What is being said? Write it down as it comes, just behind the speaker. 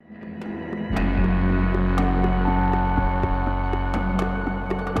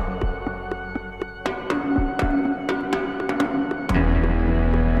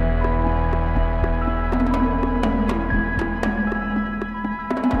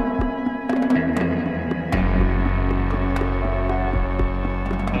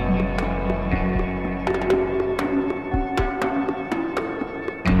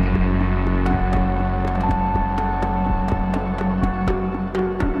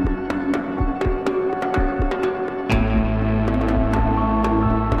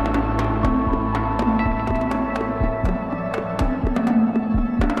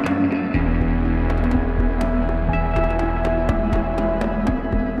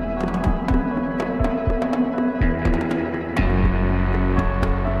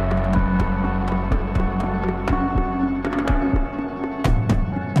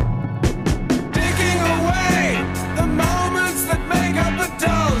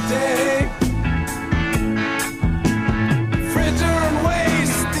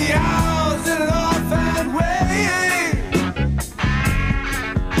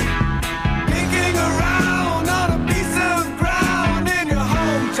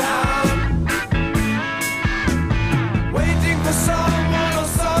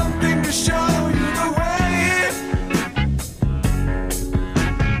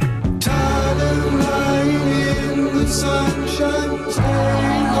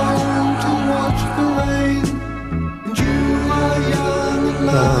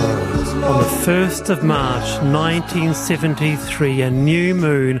1st of March 1973, a new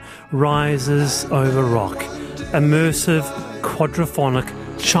moon rises over rock. Immersive, quadraphonic,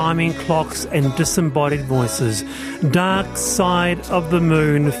 chiming clocks and disembodied voices. Dark Side of the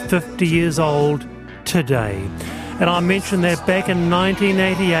Moon, 50 years old today. And I mentioned that back in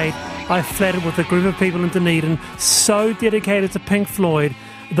 1988, I flattered with a group of people in Dunedin so dedicated to Pink Floyd,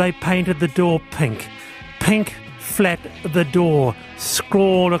 they painted the door pink. Pink flat the door,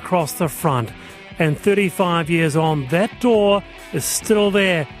 scrawled across the front. And 35 years on, that door is still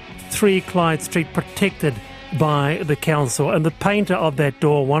there, 3 Clyde Street, protected by the council. And the painter of that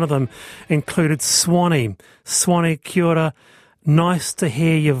door, one of them, included Swanee. Swanee, kia ora. Nice to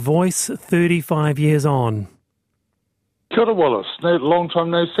hear your voice 35 years on. Kia ora, Wallace. Long time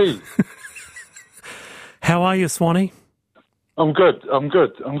no see. How are you, Swanee? I'm good. I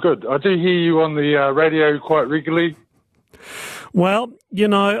do hear you on the radio quite regularly. Well, you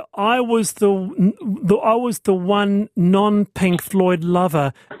know, I was the one non-Pink Floyd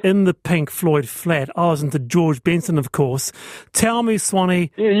lover in the Pink Floyd flat. I was into George Benson, of course. Tell me,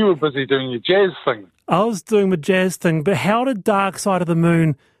 Swanee. Yeah, you were busy doing your jazz thing. I was doing my jazz thing, but how did Dark Side of the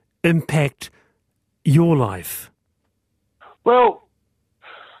Moon impact your life? Well,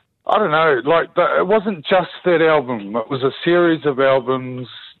 I don't know. It wasn't just that album. It was a series of albums.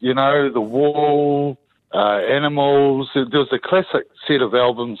 You know, The Wall, Animals. There was a classic set of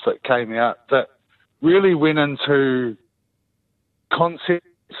albums that came out that really went into concepts,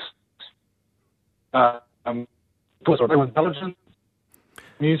 intelligent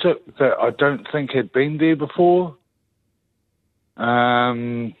music that I don't think had been there before.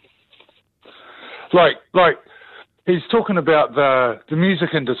 Like he's talking about the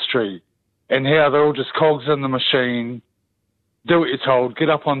music industry and how they're all just cogs in the machine. Do what you're told, get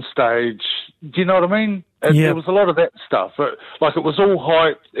up on stage. Do you know what I mean? And yep. There was a lot of that stuff. It was all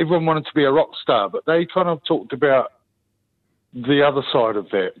hype. Everyone wanted to be a rock star, but they kind of talked about the other side of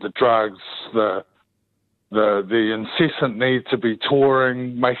that, the drugs, the incessant need to be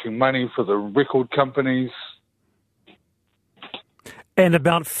touring, making money for the record companies. And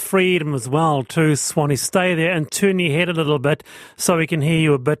about freedom as well, too, Swanee. Stay there and turn your head a little bit so we can hear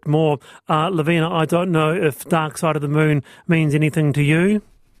you a bit more. Lavina, I don't know if Dark Side of the Moon means anything to you.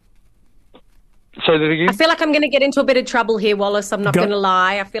 Say that again? I feel like I'm going to get into a bit of trouble here, Wallace. I'm not going to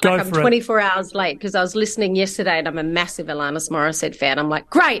lie. I feel like I'm 24 hours late because I was listening yesterday and I'm a massive Alanis Morissette fan. I'm like,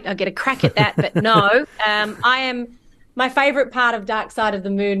 great, I'll get a crack at that. But no, my favourite part of Dark Side of the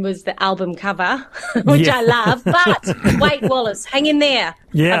Moon was the album cover, which I love. But wait, Wallace, hang in there.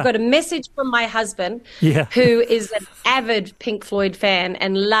 Yeah. I've got a message from my husband, who is an avid Pink Floyd fan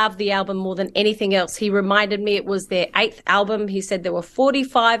and loved the album more than anything else. He reminded me it was their 8th album. He said there were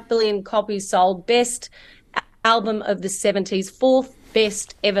 45 billion copies sold, best album of the 70s, 4th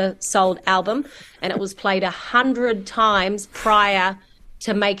best ever sold album, and it was played 100 times prior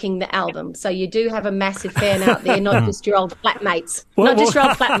to making the album. So you do have a massive fan out there, not just your old flatmates. Well,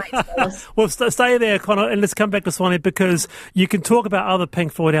 stay there, Conor, and let's come back to Swanee, because you can talk about other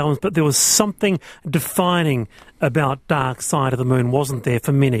Pink Floyd albums, but there was something defining about Dark Side of the Moon, wasn't there,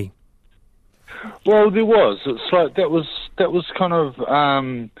 for many? Well, there was. It's like that was kind of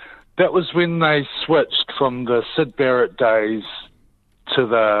that was when they switched from the Syd Barrett days to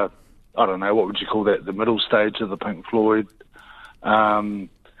the, I don't know, what would you call that, the middle stage of the Pink Floyd. Roger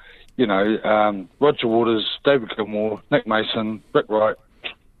Waters, David Gilmour, Nick Mason, Rick Wright.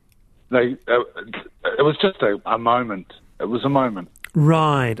 It was just a moment. It was a moment.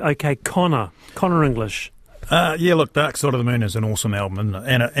 Right. Okay. Conor English. Look, Dark Side of the Moon is an awesome album,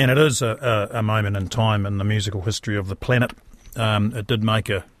 and it is a moment in time in the musical history of the planet. It did make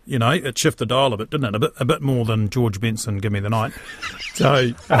it shifted the dial a bit, didn't it? A bit more than George Benson, Give Me the Night.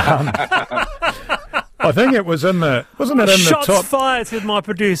 So. I think it was wasn't it in the top? Shots fired, said my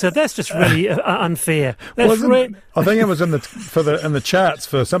producer. That's just really unfair. I think it was in the charts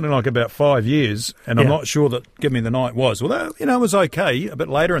for something like about 5 years, and I'm not sure that Give Me the Night was. Although, it was okay. A bit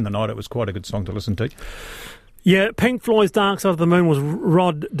later in the night, it was quite a good song to listen to. Yeah, Pink Floyd's Dark Side of the Moon was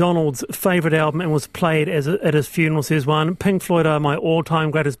Rod Donald's favourite album and was played at his funeral, says one. Pink Floyd are my all-time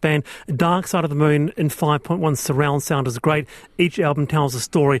greatest band. Dark Side of the Moon in 5.1 surround sound is great. Each album tells a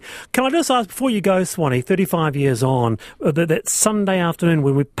story. Can I just ask, before you go, Swanee, 35 years on, that Sunday afternoon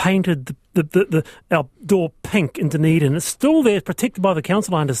when we painted our door pink in Dunedin, it's still there, protected by the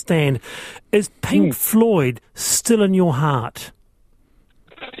council, I understand. Is Pink Floyd still in your heart?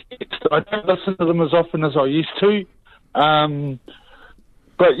 I don't listen to them as often as I used to, but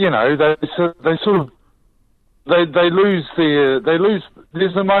they lose.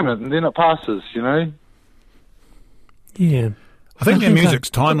 There's a moment and then it passes. Yeah. I think their music's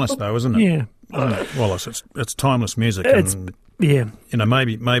timeless, though, isn't it? Yeah. Wallace, it's timeless music. Yeah.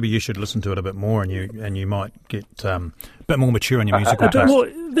 Maybe you should listen to it a bit more, and you might get a bit more mature in your musical taste. Well,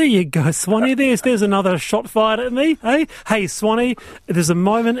 there you go, Swanee. There's another shot fired at me. Hey, Swanee. There's a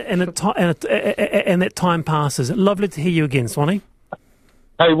moment, and that time passes. Lovely to hear you again, Swanee.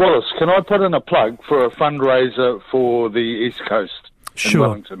 Hey, Wallace, can I put in a plug for a fundraiser for the East Coast in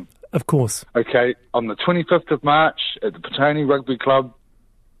Wellington? Of course. Okay, on the 25th of March at the Petone Rugby Club,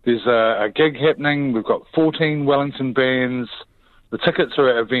 there's a gig happening. We've got 14 Wellington bands. The tickets are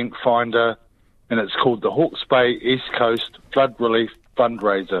at Event Finder, and it's called the Hawke's Bay East Coast Flood Relief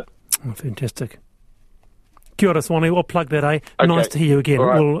Fundraiser. Oh, fantastic. Kia ora, Swanee. We'll plug that, eh? Okay. Nice to hear you again.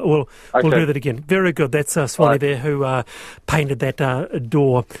 Right. We'll do that again. Very good. That's Swanee there who painted that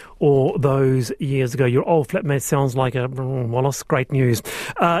door all those years ago. Your old flatmate sounds like a Wallace. Great news.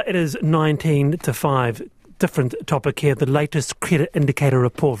 It is 19 to 5. Different topic here. The latest credit indicator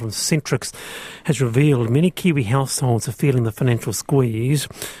report from Centrix has revealed many Kiwi households are feeling the financial squeeze.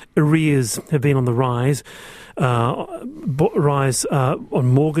 Arrears have been on the rise. On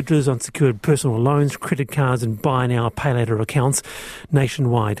mortgages, unsecured personal loans, credit cards and buy now, pay later accounts.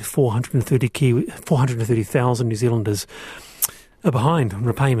 Nationwide, 430,000 New Zealanders are behind on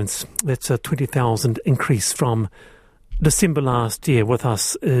repayments. That's a 20,000 increase from December last year. With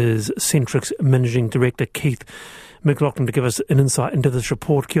us is Centrix Managing Director Keith McLaughlin to give us an insight into this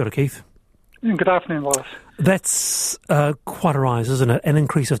report. Kia ora, Keith. Good afternoon, Wallace. That's quite a rise, isn't it? An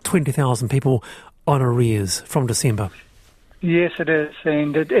increase of 20,000 people on arrears from December. Yes, it is.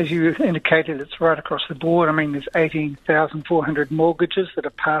 And as you indicated, it's right across the board. I mean, there's 18,400 mortgages that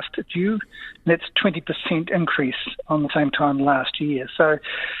are past due. And that's 20% increase on the same time last year. So,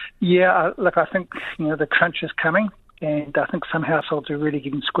 yeah, look, I think, the crunch is coming. And I think some households are really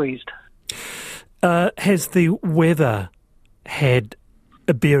getting squeezed. Has the weather had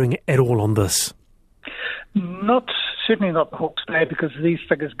a bearing at all on this? Certainly not the Hawke's Bay, because these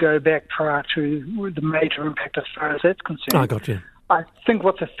figures go back prior to the major impact as far as that's concerned. I got you. I think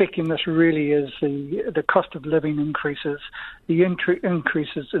what's affecting this really is the cost of living increases, the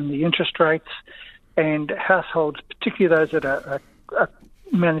increases in the interest rates, and households, particularly those that are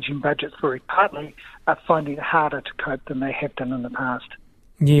managing budgets very tightly, are finding it harder to cope than they have done in the past.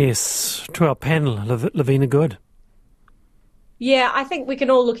 Yes. To our panel, Lavina, good. Yeah, I think we can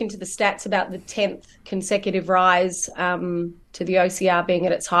all look into the stats about the 10th consecutive rise to the OCR being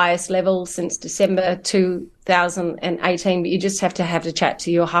at its highest level since December 2018, but you just have to chat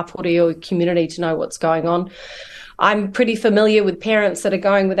to your hapori or community to know what's going on. I'm pretty familiar with parents that are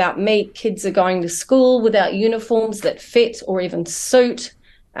going without meat. Kids are going to school without uniforms that fit or even suit.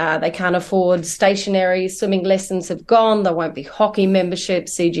 They can't afford stationery. Swimming lessons have gone. There won't be hockey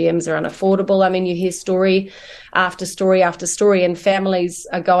memberships. CGMs are unaffordable. I mean, you hear story after story after story, and families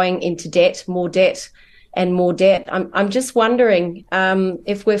are going into debt, more debt and more debt. I'm just wondering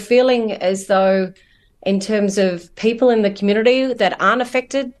if we're feeling as though, in terms of people in the community that aren't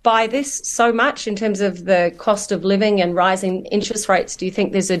affected by this so much, in terms of the cost of living and rising interest rates, do you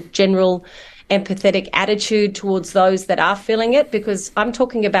think there's a general empathetic attitude towards those that are feeling it? Because I'm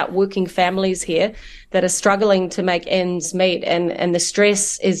talking about working families here that are struggling to make ends meet, and the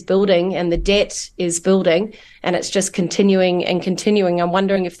stress is building and the debt is building, and it's just continuing and continuing. I'm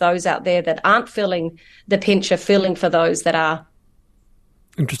wondering if those out there that aren't feeling the pinch are feeling for those that are.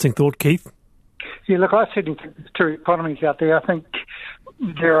 Interesting thought, Keith. Yeah, look, I certainly think there's two economies out there. I think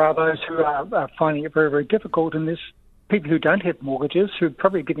there are those who are finding it very, very difficult, and there's people who don't have mortgages who are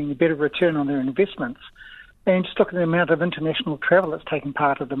probably getting a better return on their investments. And just look at the amount of international travel that's taking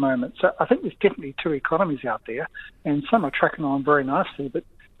part at the moment. So I think there's definitely two economies out there, and some are tracking on very nicely, but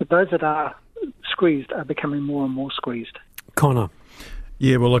those that are squeezed are becoming more and more squeezed. Conor.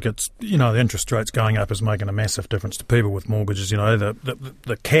 Yeah, well, look, it's the interest rates going up is making a massive difference to people with mortgages.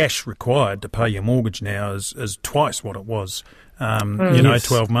 The cash required to pay your mortgage now is twice what it was,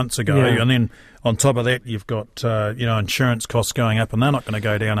 12 months ago. Yeah. And then on top of that, you've got insurance costs going up, and they're not going to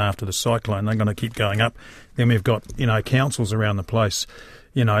go down after the cyclone. They're going to keep going up. Then we've got councils around the place,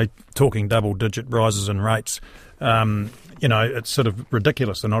 talking double-digit rises in rates. It's sort of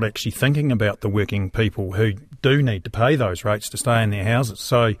ridiculous. They're not actually thinking about the working people who do need to pay those rates to stay in their houses.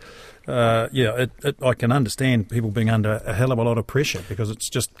 So, I can understand people being under a hell of a lot of pressure because it's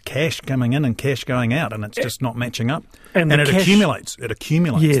just cash coming in and cash going out, and it's just not matching up. And it accumulates. It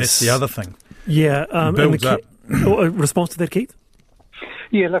accumulates. Yes. That's the other thing. Yeah. It builds up. Response to that, Keith?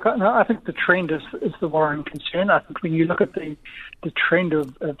 Yeah, look, I think the trend is the worrying concern. I think when you look at the trend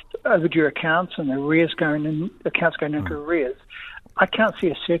of overdue accounts and accounts going into arrears, I can't see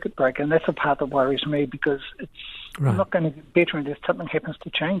a circuit breaker, and that's the part that worries me because Right. It's not going to get better unless something happens to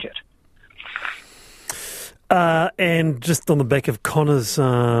change it. And just on the back of Conor's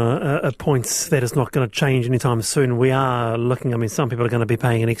points that it's not going to change anytime soon, we are looking, some people are going to be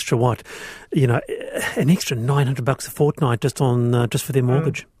paying an extra, an extra $900 a fortnight just for their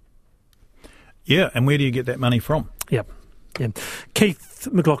mortgage. Yeah, and where do you get that money from? Yep. Yeah. Keith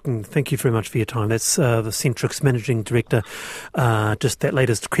McLaughlin, thank you very much for your time. That's the Centrix Managing Director. Just that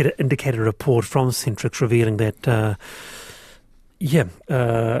latest credit indicator report from Centrix revealing that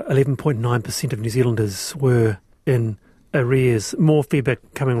 11.9% of New Zealanders were in arrears. More feedback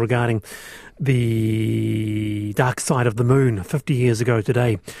coming regarding the dark side of the moon 50 years ago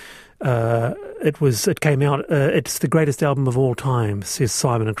today. It came out, it's the greatest album of all time, says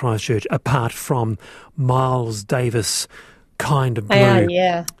Simon in Christchurch, apart from Miles Davis' Kind of Blue.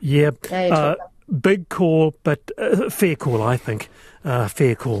 Yeah. Big call, but fair call, I think.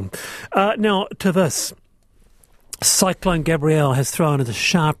 Fair call. Now, to this. Cyclone Gabrielle has thrown into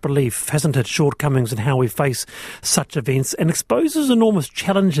sharp relief, hasn't it, shortcomings in how we face such events and exposes enormous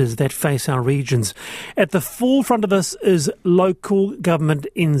challenges that face our regions. At the forefront of this is Local Government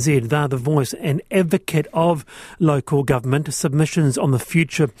NZ. They're the voice and advocate of local government. Submissions on the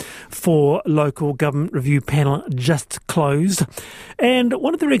future for Local Government Review panel just closed. And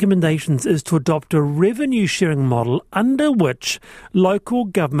one of the recommendations is to adopt a revenue sharing model under which local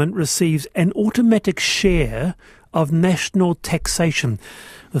government receives an automatic share of national taxation.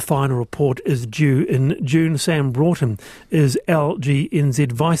 The final report is due in June. Sam Broughton is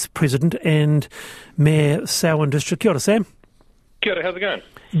LGNZ Vice President and Mayor Selwyn District. Kia ora, Sam. Kia ora, how's it going?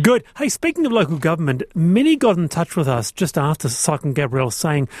 Good. Hey, speaking of local government, many got in touch with us just after Cyclone Gabrielle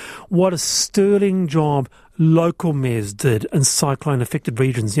saying what a sterling job local mayors did in cyclone-affected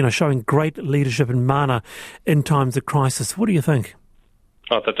regions, showing great leadership and mana in times of crisis. What do you think?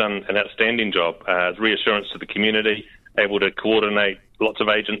 They've done an outstanding job. Reassurance to the community, able to coordinate lots of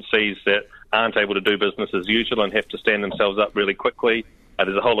agencies that aren't able to do business as usual and have to stand themselves up really quickly.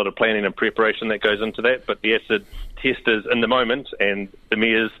 There's a whole lot of planning and preparation that goes into that, but the acid testers in the moment and the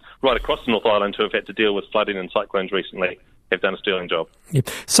mayors right across the North Island who have had to deal with flooding and cyclones recently have done a sterling job. Yep.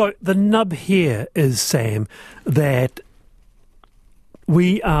 So the nub here is, Sam, that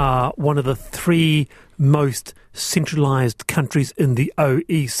we are one of the three most centralised countries in the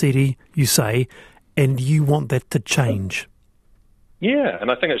OECD, you say, and you want that to change. Yeah,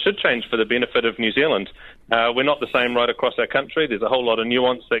 and I think it should change for the benefit of New Zealand. We're not the same right across our country. There's a whole lot of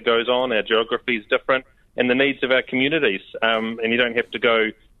nuance that goes on. Our geography is different and the needs of our communities. And you don't have to go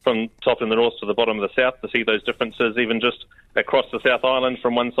from top in the north to the bottom of the south to see those differences, even just across the South Island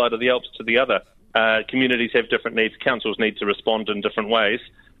from one side of the Alps to the other. Communities have different needs. Councils need to respond in different ways,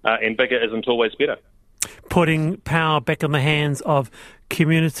 and bigger isn't always better. Putting power back in the hands of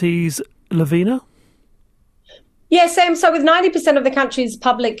communities, Lavina? Yeah, Sam, so with 90% of the country's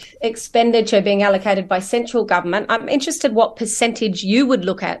public expenditure being allocated by central government, I'm interested what percentage you would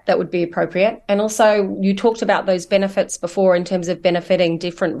look at that would be appropriate. And also, you talked about those benefits before in terms of benefiting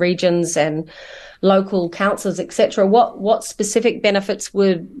different regions and local councils, etc. What specific benefits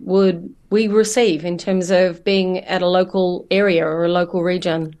would we receive in terms of being at a local area or a local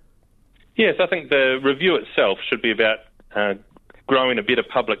region? Yes, I think the review itself should be about growing a better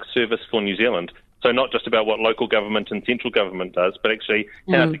public service for New Zealand. So not just about what local government and central government does, but actually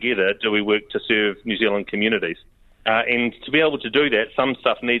how together do we work to serve New Zealand communities. And to be able to do that, some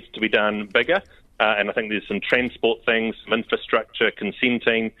stuff needs to be done bigger. And I think there's some transport things, some infrastructure,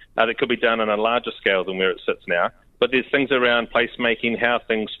 consenting, that could be done on a larger scale than where it sits now. But there's things around placemaking, how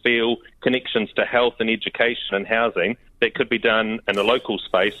things feel, connections to health and education and housing that could be done in a local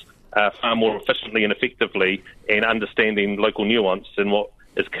space far more efficiently and effectively, and understanding local nuance than what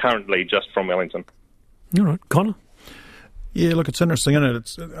is currently just from Wellington. All right. Conor? Yeah, look, it's interesting, isn't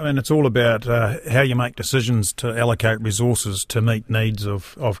it? It's all about how you make decisions to allocate resources to meet needs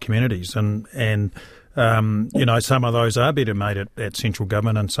of communities. And some of those are better made at central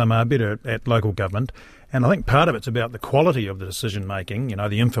government and some are better at local government. And I think part of it's about the quality of the decision-making,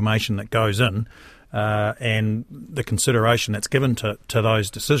 the information that goes in, and the consideration that's given to those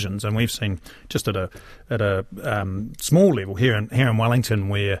decisions. And we've seen just at a small level here in Wellington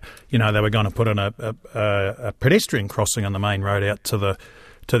where they were going to put in a pedestrian crossing on the main road out to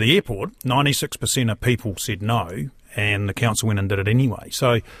the airport. 96% of people said no, and the council went and did it anyway.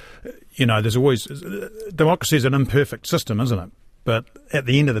 So there's always democracy is an imperfect system, isn't it? But at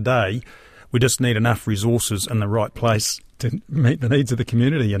the end of the day, we just need enough resources in the right place to meet the needs of the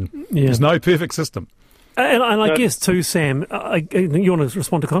community, and there's no perfect system. And I guess too, Sam, you want to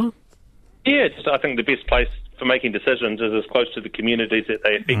respond to Conor? Yeah, I think the best place for making decisions is as close to the communities that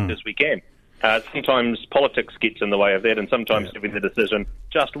they affect as we can. Sometimes politics gets in the way of that, and sometimes having the decision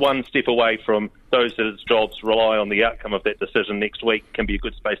just one step away from those whose jobs rely on the outcome of that decision next week can be a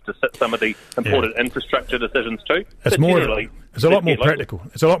good space to sit some of the important infrastructure decisions too. It's a lot more practical.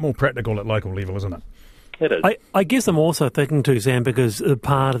 It's a lot more practical at local level, isn't it? It is. I guess I'm also thinking too, Sam, because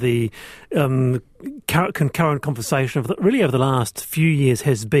part of the concurrent conversation really over the last few years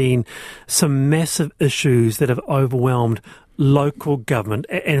has been some massive issues that have overwhelmed local government.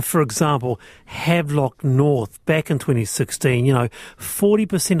 And for example, Havelock North, back in 2016,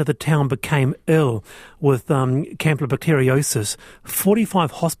 40% of the town became ill with campylobacteriosis,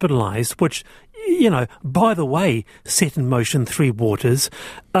 45 hospitalised, which, by the way, set in motion three waters.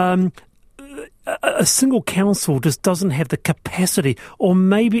 A single council just doesn't have the capacity or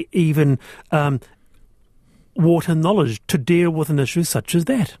maybe even water knowledge to deal with an issue such as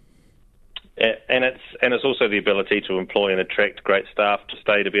that. And it's also the ability to employ and attract great staff to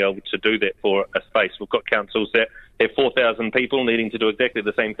stay to be able to do that for a space. We've got councils that have 4,000 people needing to do exactly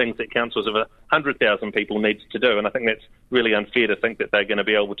the same things that councils of 100,000 people need to do. And I think that's really unfair to think that they're going to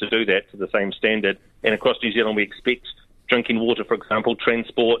be able to do that to the same standard. And across New Zealand, we expect drinking water, for example,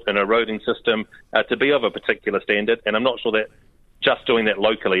 transport and a roading system to be of a particular standard. And I'm not sure that just doing that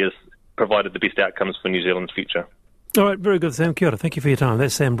locally has provided the best outcomes for New Zealand's future. All right, very good, Sam. Kia ora. Thank you for your time.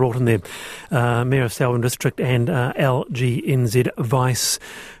 That's Sam Broughton there, Mayor of Selwyn District and LGNZ Vice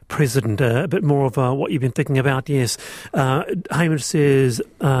President. A bit more of what you've been thinking about, yes. Hamish says,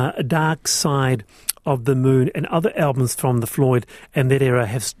 Dark Side of the Moon and other albums from the Floyd and that era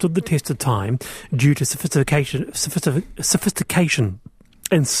have stood the test of time due to sophistication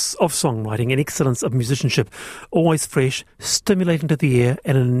and of songwriting and excellence of musicianship, always fresh, stimulating to the ear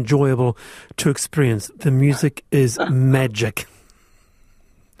and enjoyable to experience. The music is magic.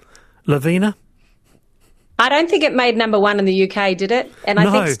 Lavina? I don't think it made number one in the UK, did it? And I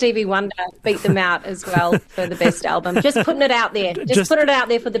think Stevie Wonder beat them out as well for the best album. Just putting it out there. Just put it out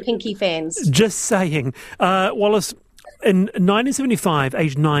there for the Pinky fans. Just saying. Wallace, in 1975,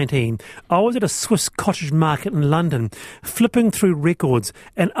 aged 19, I was at a Swiss cottage market in London, flipping through records,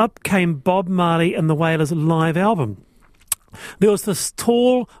 and up came Bob Marley and the Wailers' live album. There was this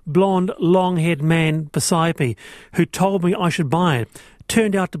tall, blonde, long-haired man beside me who told me I should buy it.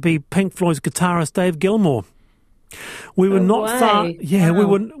 Turned out to be Pink Floyd's guitarist Dave Gilmour. We were not far. Yeah,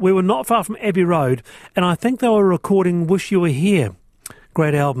 wow. we were not far from Abbey Road, and I think they were recording "Wish You Were Here."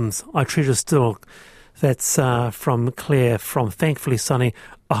 Great albums, I treasure still. That's from Claire from Thankfully Sunny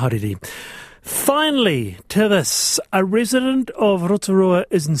Ahoriri. Finally, to this, a resident of Rotorua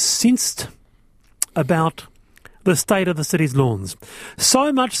is incensed about the state of the city's lawns.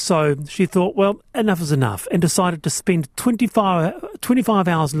 So much so, she thought, well, enough is enough, and decided to spend 25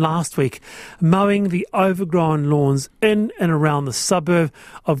 hours last week mowing the overgrown lawns in and around the suburb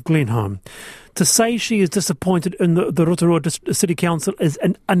of Glenholm. To say she is disappointed in the Rotorua City Council is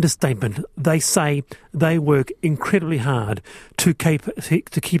an understatement. They say they work incredibly hard to keep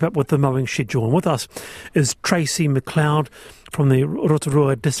up with the mowing schedule. And with us is Tracy McLeod from the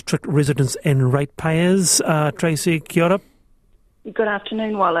Rotorua District Residents and Ratepayers. Tracy, kia ora. Good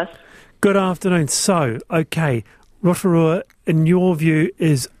afternoon, Wallace. Good afternoon. So, okay, Rotorua, in your view,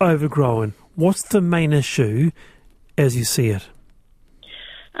 is overgrown. What's the main issue as you see it?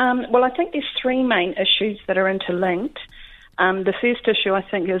 Well, I think there's three main issues that are interlinked. The first issue, I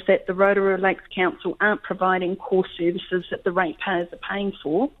think, is that the Rotorua Lakes Council aren't providing core services that the ratepayers are paying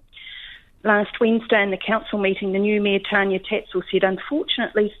for. Last Wednesday in the council meeting, the new Mayor Tanya Tatzel said,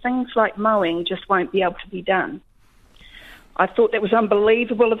 unfortunately, things like mowing just won't be able to be done. I thought that was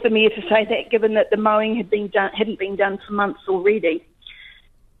unbelievable of the Mayor to say that, given that the mowing hadn't been done for months already.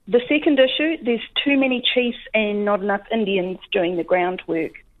 The second issue, there's too many chiefs and not enough Indians doing the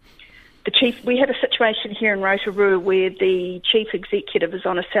groundwork. We had a situation here in Rotorua where the chief executive is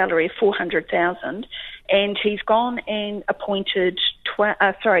on a salary of $400,000, and he's gone and appointed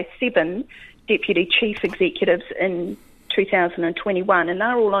 7 deputy chief executives in 2021, and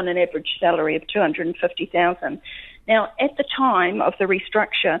they're all on an average salary of $250,000. Now, at the time of the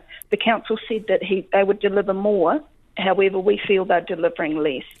restructure, the council said that they would deliver more. However, we feel they're delivering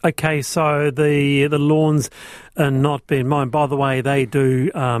less. Okay, so the lawns are not being mowed. By the way, they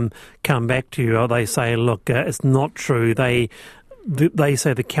do come back to you. They say, look, it's not true. They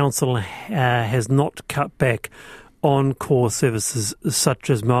say the council has not cut back on core services such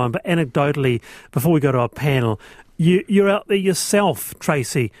as mowing. But anecdotally, before we go to our panel, you're out there yourself,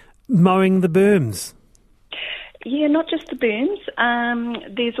 Tracy, mowing the berms. Yeah, not just the berms.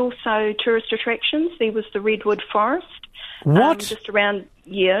 There's also tourist attractions. There was the Redwood Forest. What? Just around,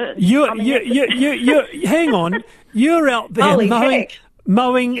 yeah. You hang on. You're out there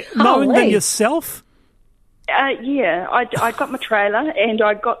Mowing them yourself? Yeah, I got my trailer and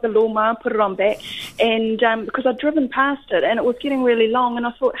I got the lawnmower, put it on back, and because I'd driven past it and it was getting really long, and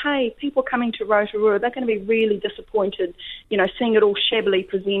I thought, hey, people coming to Rotorua, they're going to be really disappointed, seeing it all shabbily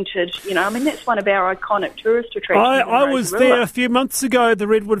presented. I mean, that's one of our iconic tourist attractions. I was there a few months ago, the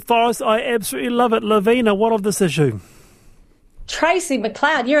Redwood Forest. I absolutely love it. Lavina, what of this issue? Tracy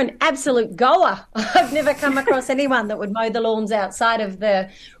McLeod, you're an absolute goer. I've never come across anyone that would mow the lawns outside of the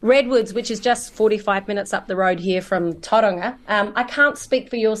Redwoods, which is just 45 minutes up the road here from Tauranga. I can't speak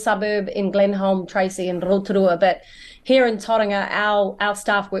for your suburb in Glenholm, Tracy, and Rotorua, but here in Tauranga, our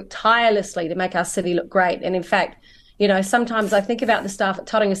staff work tirelessly to make our city look great. And in fact, sometimes I think about the staff at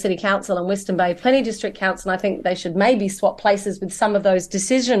Tauranga City Council and Western Bay Plenty District Council, and I think they should maybe swap places with some of those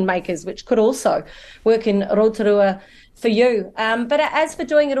decision makers, which could also work in Rotorua for you. But as for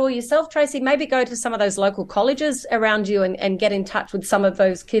doing it all yourself, Tracy, maybe go to some of those local colleges around you and get in touch with some of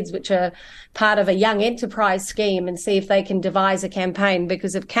those kids which are part of a young enterprise scheme and see if they can devise a campaign.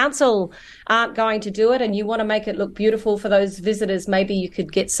 Because if council aren't going to do it and you want to make it look beautiful for those visitors, maybe you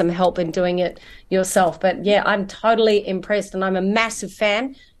could get some help in doing it yourself. But yeah, I'm totally impressed, and I'm a massive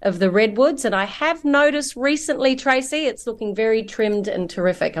fan of the Redwoods. And I have noticed recently, Tracy, it's looking very trimmed and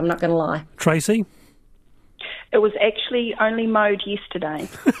terrific. I'm not going to lie. Tracy? It was actually only mowed yesterday.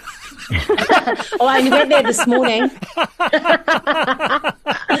 I only went there this morning.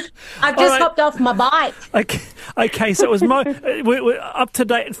 I've just hopped off my bike. Okay, so it was mowed.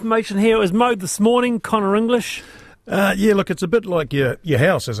 Up-to-date information here. It was mowed this morning. Conor English. Yeah, look, it's a bit like your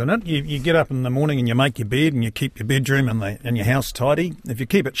house, isn't it? You get up in the morning and you make your bed and you keep your bedroom and your house tidy. If you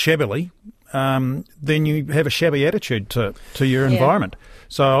keep it shabbily, then you have a shabby attitude to your environment.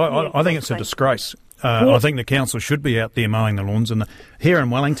 So I think it's a disgrace. I think the council should be out there mowing the lawns, and here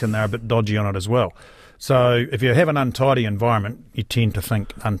in Wellington they're a bit dodgy on it as well. So if you have an untidy environment, you tend to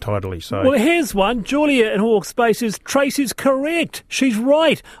think untidily. So well, here's one. Julia in Hawke's Bay says, Tracy's correct. She's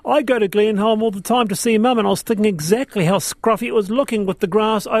right. I go to Glenholm all the time to see Mum, and I was thinking exactly how scruffy it was looking with the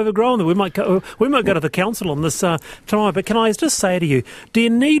grass overgrown. We might go to the council on this tomorrow. But can I just say to you, do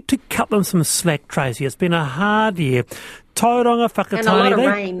you need to cut them some slack, Tracy? It's been a hard year. Tauranga, whakatane. And a lot of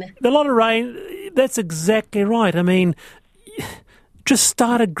rain. A lot of rain. That's exactly right. I mean, just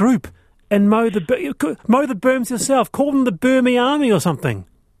start a group and mow the berms yourself. Call them the Burmese Army or something.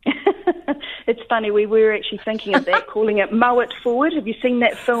 It's funny, we were actually thinking of that, calling it Mow It Forward. Have you seen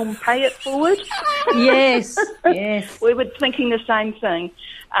that film, Pay It Forward? Yes. We were thinking the same thing.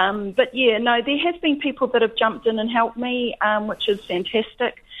 But yeah, no, there has been people that have jumped in and helped me, which is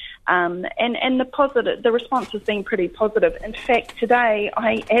fantastic. And the response has been pretty positive. In fact, today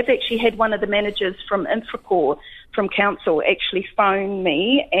I have actually had one of the managers from Infracore from council actually phone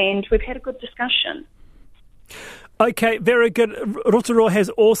me, and we've had a good discussion. Okay, very good. Rotorua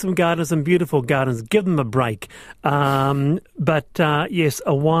has awesome gardens and beautiful gardens. Give them a break. But yes,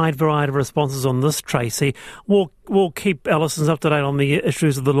 a wide variety of responses on this, Tracy. We'll keep Alison's up to date on the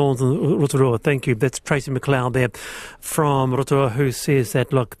issues of the lawns in Rotorua. Thank you. That's Tracy McLeod there from Rotorua, who says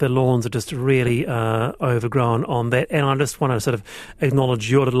that, look, the lawns are just really overgrown on that. And I just want to sort of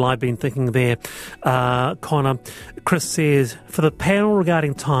acknowledge your little I've been thinking there, Conor. Chris says, for the panel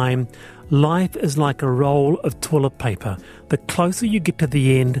regarding time, life is like a roll of toilet paper. The closer you get to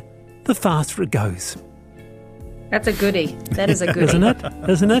the end, the faster it goes. That's a goodie. That is a goodie.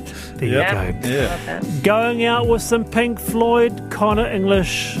 Isn't it? There you go. Yeah. Going out with some Pink Floyd, Conor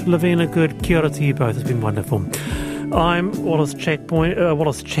English, Lavina Good. Kia ora to you both. It's been wonderful. I'm Wallace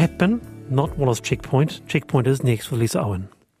Chapman, not Wallace Checkpoint. Checkpoint is next with Lisa Owen.